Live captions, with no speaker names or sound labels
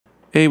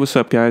Hey, what's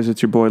up guys?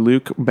 It's your boy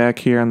Luke back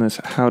here on this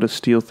How to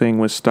Steal Thing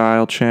with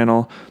Style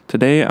channel.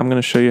 Today I'm going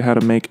to show you how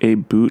to make a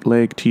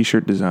bootleg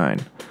t-shirt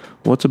design.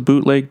 What's a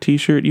bootleg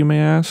t-shirt, you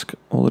may ask?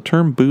 Well, the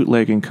term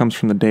bootlegging comes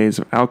from the days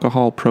of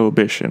alcohol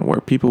prohibition,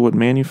 where people would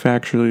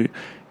manufacture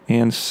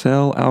and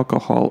sell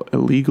alcohol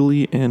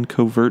illegally and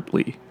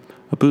covertly.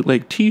 A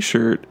bootleg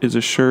t-shirt is a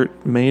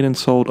shirt made and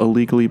sold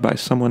illegally by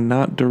someone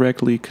not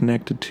directly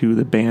connected to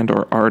the band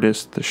or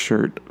artist the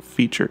shirt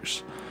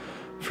features.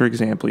 For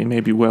example, you may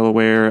be well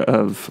aware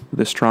of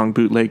the strong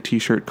bootleg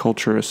t-shirt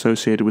culture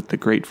associated with the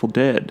Grateful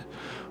Dead,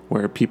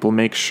 where people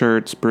make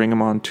shirts, bring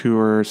them on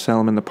tour, sell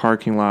them in the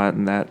parking lot,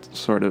 and that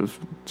sort of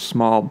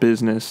small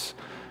business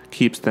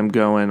keeps them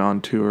going on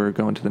tour,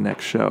 going to the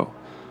next show.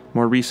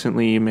 More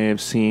recently, you may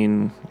have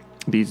seen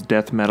these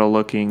death metal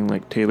looking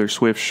like Taylor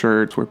Swift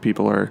shirts where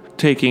people are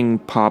taking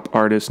pop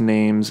artist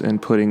names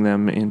and putting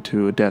them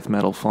into a death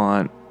metal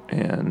font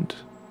and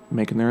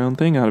making their own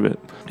thing out of it.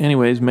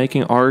 Anyways,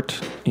 making art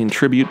in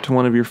tribute to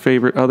one of your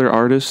favorite other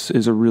artists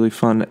is a really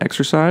fun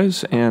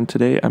exercise, and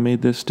today I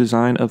made this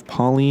design of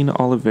Pauline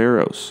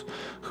Oliveros,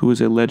 who is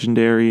a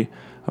legendary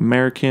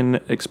American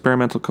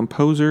experimental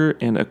composer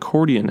and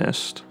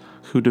accordionist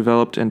who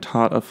developed and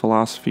taught a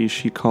philosophy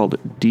she called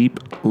deep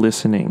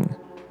listening.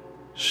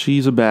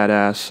 She's a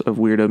badass of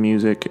weirdo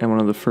music and one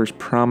of the first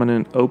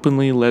prominent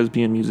openly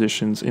lesbian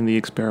musicians in the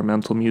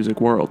experimental music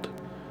world.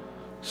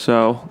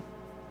 So,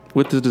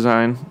 with this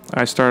design,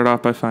 I started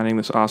off by finding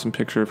this awesome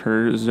picture of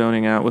her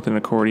zoning out with an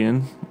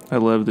accordion. I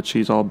love that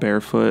she's all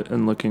barefoot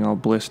and looking all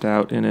blissed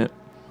out in it.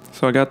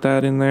 So I got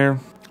that in there.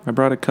 I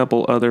brought a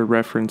couple other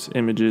reference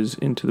images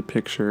into the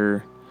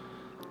picture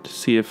to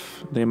see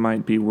if they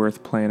might be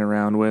worth playing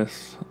around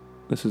with.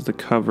 This is the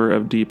cover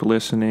of Deep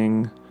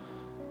Listening,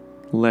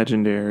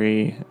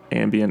 legendary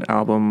ambient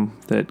album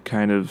that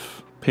kind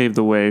of paved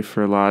the way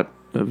for a lot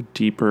of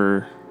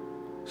deeper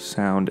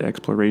sound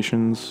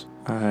explorations.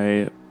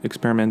 I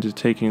experimented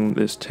taking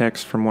this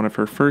text from one of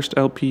her first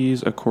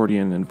LPs,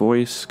 Accordion and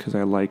Voice, because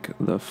I like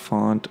the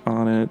font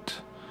on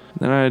it.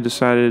 Then I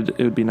decided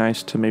it would be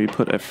nice to maybe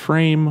put a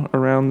frame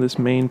around this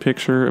main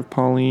picture of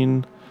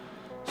Pauline.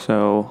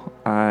 So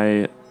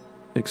I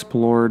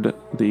explored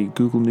the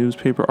Google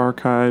newspaper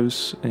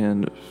archives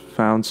and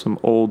found some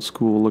old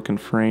school looking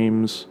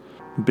frames.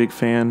 Big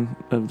fan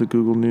of the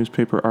Google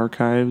newspaper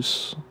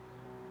archives.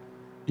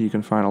 You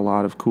can find a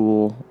lot of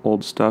cool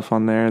old stuff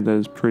on there that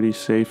is pretty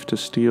safe to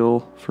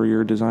steal for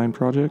your design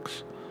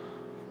projects.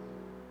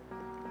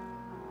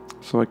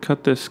 So I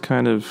cut this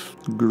kind of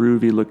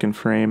groovy looking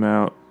frame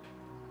out,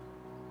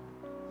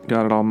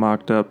 got it all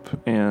mocked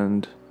up,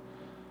 and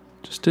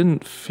just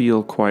didn't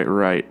feel quite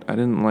right. I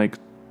didn't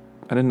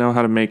know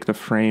how to make the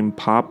frame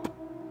pop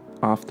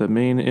off the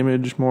main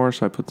image more,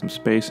 so I put some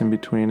space in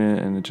between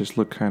it and it just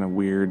looked kind of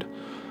weird,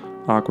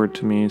 awkward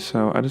to me,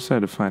 so I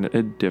decided to find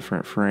a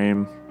different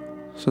frame.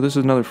 So this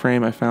is another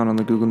frame I found on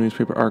the Google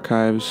newspaper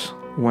archives.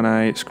 When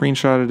I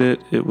screenshotted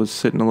it, it was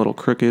sitting a little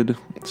crooked,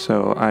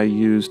 so I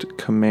used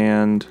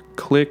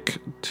Command-click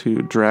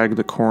to drag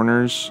the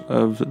corners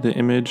of the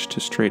image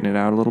to straighten it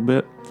out a little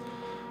bit.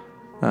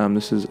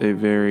 This is a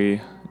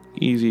very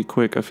easy,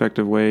 quick,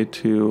 effective way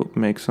to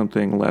make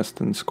something less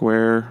than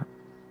square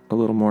a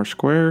little more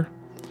square.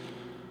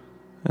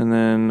 And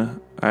then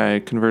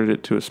I converted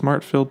it to a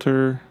smart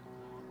filter,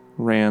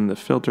 ran the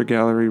filter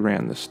gallery,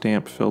 ran the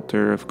stamp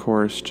filter, of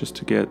course, just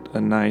to get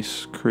a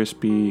nice,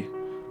 crispy,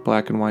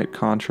 black and white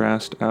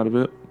contrast out of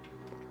it.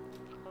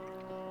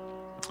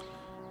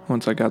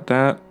 Once I got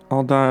that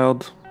all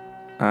dialed,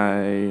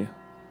 I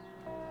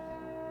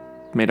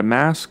made a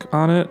mask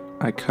on it.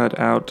 I cut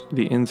out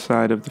the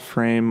inside of the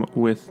frame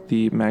with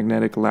the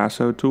magnetic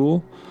lasso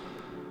tool.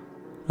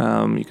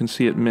 You can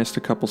see it missed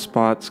a couple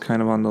spots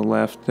kind of on the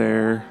left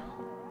there.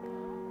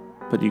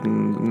 But the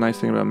nice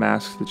thing about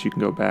masks is that you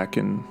can go back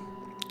and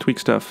tweak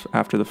stuff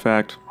after the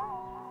fact.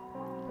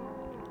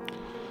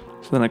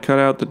 So then I cut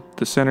out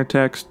the center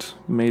text,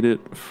 made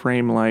it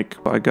frame-like.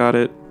 I got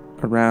it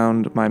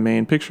around my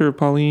main picture of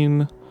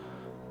Pauline.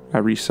 I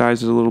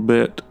resized it a little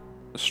bit,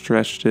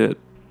 stretched it,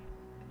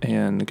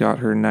 and got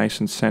her nice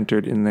and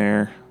centered in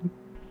there.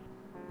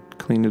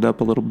 Cleaned it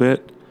up a little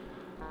bit.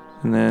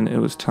 And then it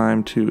was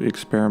time to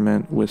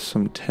experiment with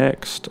some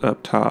text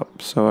up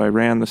top. So I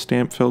ran the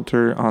stamp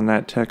filter on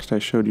that text I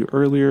showed you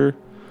earlier.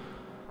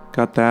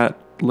 Got that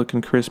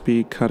looking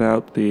crispy, cut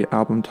out the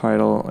album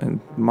title and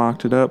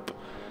mocked it up.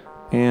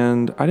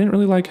 And I didn't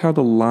really like how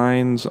the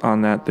lines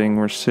on that thing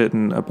were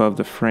sitting above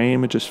the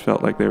frame. It just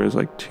felt like there was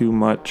like too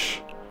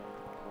much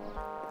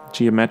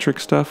geometric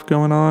stuff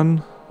going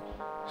on.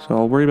 So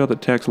I'll worry about the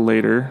text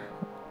later.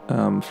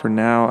 For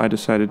now, I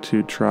decided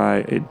to try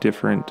a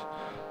different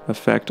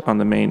effect on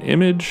the main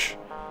image.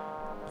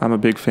 I'm a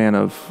big fan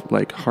of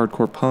like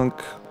hardcore punk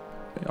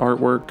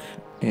artwork,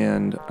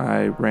 and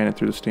I ran it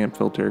through the stamp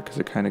filter because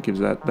it kind of gives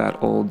that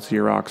old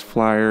Xerox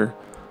flyer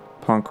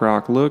punk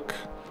rock look.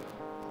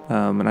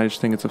 And I just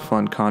think it's a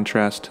fun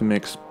contrast to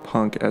mix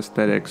punk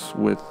aesthetics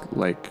with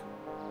like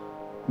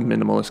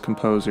minimalist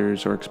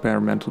composers or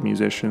experimental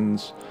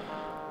musicians.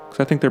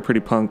 because I think they're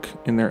pretty punk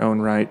in their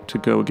own right to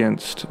go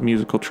against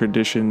musical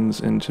traditions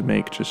and to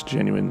make just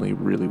genuinely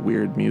really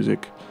weird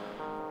music.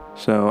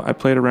 So I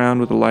played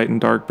around with the light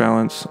and dark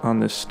balance on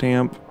this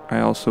stamp.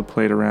 I also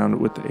played around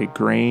with a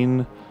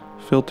grain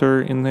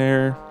filter in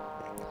there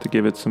to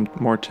give it some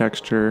more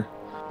texture.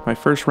 My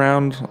first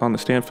round on the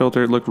stamp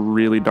filter, it looked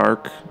really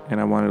dark and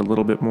I wanted a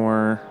little bit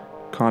more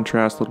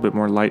contrast, a little bit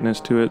more lightness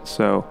to it.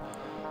 So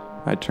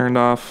I turned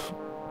off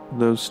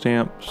those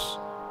stamps,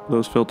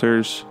 those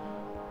filters,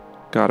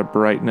 got a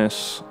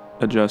brightness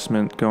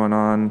adjustment going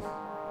on,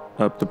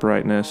 up the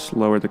brightness,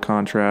 lowered the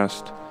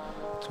contrast.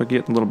 So I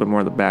get a little bit more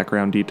of the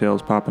background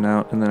details popping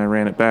out, and then I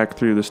ran it back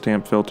through the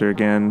stamp filter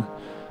again,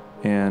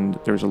 and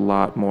there's a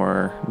lot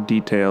more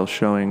detail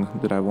showing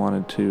that I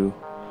wanted to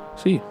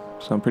see.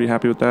 So I'm pretty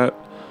happy with that.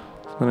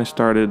 So then I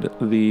started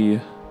the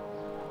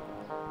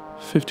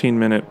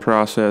 15-minute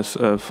process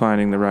of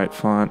finding the right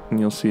font, and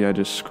you'll see I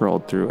just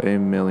scrolled through a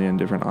million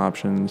different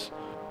options.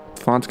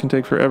 Fonts can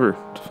take forever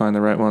to find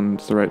the right one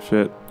that's the right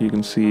fit. You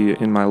can see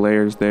in my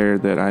layers there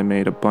that I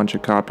made a bunch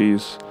of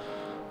copies.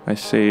 I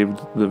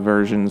saved the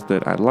versions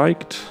that I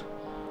liked,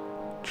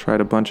 tried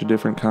a bunch of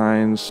different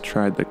kinds,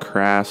 tried the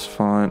crass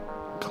font,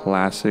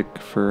 classic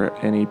for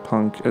any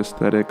punk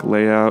aesthetic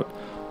layout,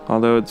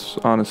 although it's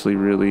honestly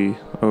really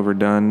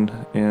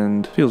overdone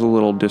and feels a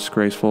little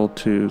disgraceful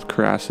to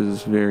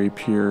Crass's very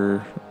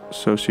pure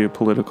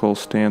socio-political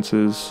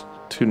stances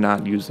to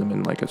not use them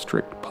in like a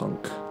strict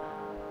punk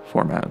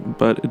format,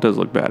 but it does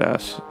look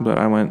badass. But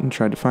I went and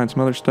tried to find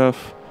some other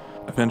stuff.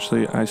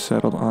 Eventually I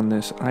settled on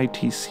this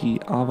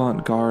ITC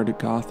Avant-Garde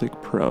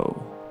Gothic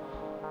Pro.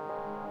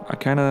 I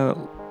kind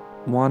of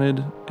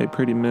wanted a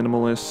pretty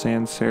minimalist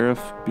sans serif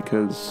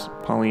because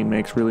Pauline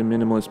makes really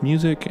minimalist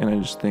music, and I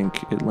just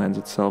think it lends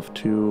itself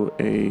to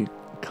a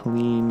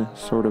clean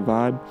sort of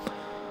vibe.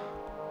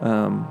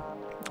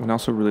 And I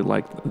also really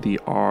like the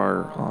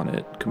R on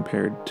it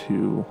compared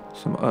to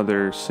some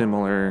other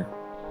similar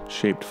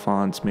shaped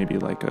fonts, maybe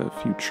like a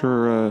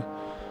Futura.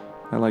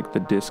 I like the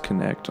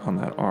disconnect on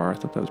that R. I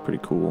thought that was pretty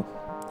cool,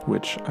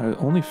 which I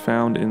only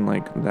found in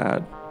like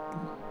that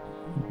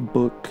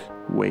book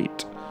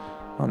weight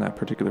on that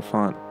particular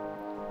font.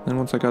 Then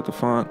once I got the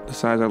font, the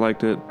size I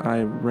liked it,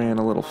 I ran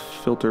a little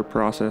filter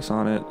process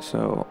on it.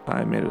 So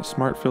I made it a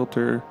smart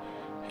filter,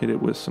 hit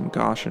it with some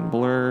Gaussian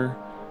blur,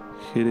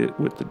 hit it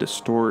with the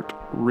distort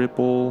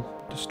ripple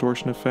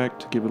distortion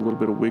effect to give it a little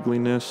bit of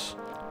wiggliness.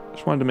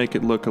 Just wanted to make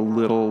it look a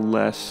little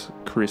less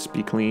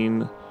crispy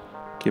clean,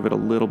 give it a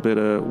little bit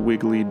of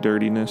wiggly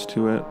dirtiness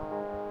to it.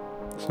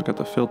 So I got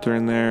the filter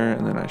in there,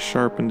 and then I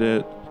sharpened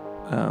it.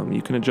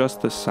 You can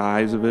adjust the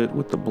size of it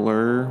with the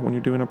blur when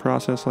you're doing a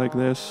process like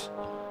this.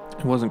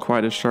 It wasn't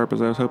quite as sharp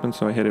as I was hoping,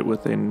 so I hit it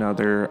with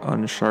another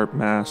unsharp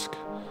mask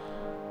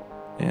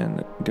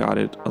and got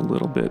it a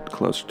little bit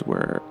closer to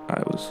where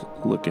I was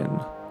looking.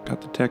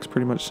 Got the text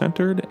pretty much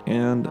centered,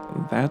 and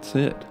that's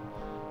it.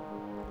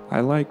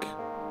 I like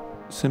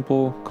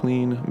simple,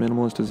 clean,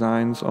 minimalist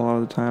designs a lot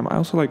of the time. I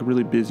also like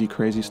really busy,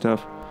 crazy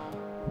stuff,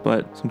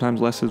 but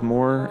sometimes less is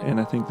more, and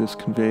I think this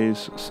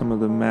conveys some of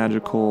the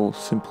magical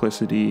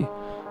simplicity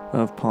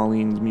of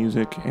Pauline's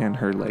music and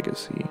her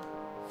legacy.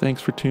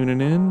 Thanks for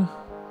tuning in.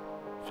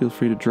 Feel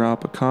free to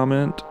drop a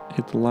comment,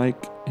 hit the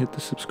like, hit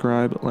the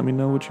subscribe. Let me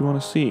know what you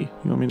want to see.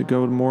 You want me to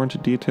go more into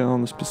detail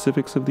on the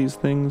specifics of these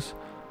things?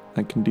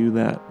 I can do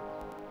that.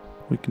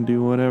 We can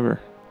do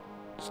whatever.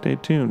 Stay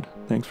tuned.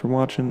 Thanks for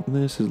watching.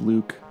 This is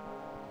Luke.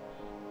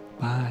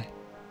 Bye.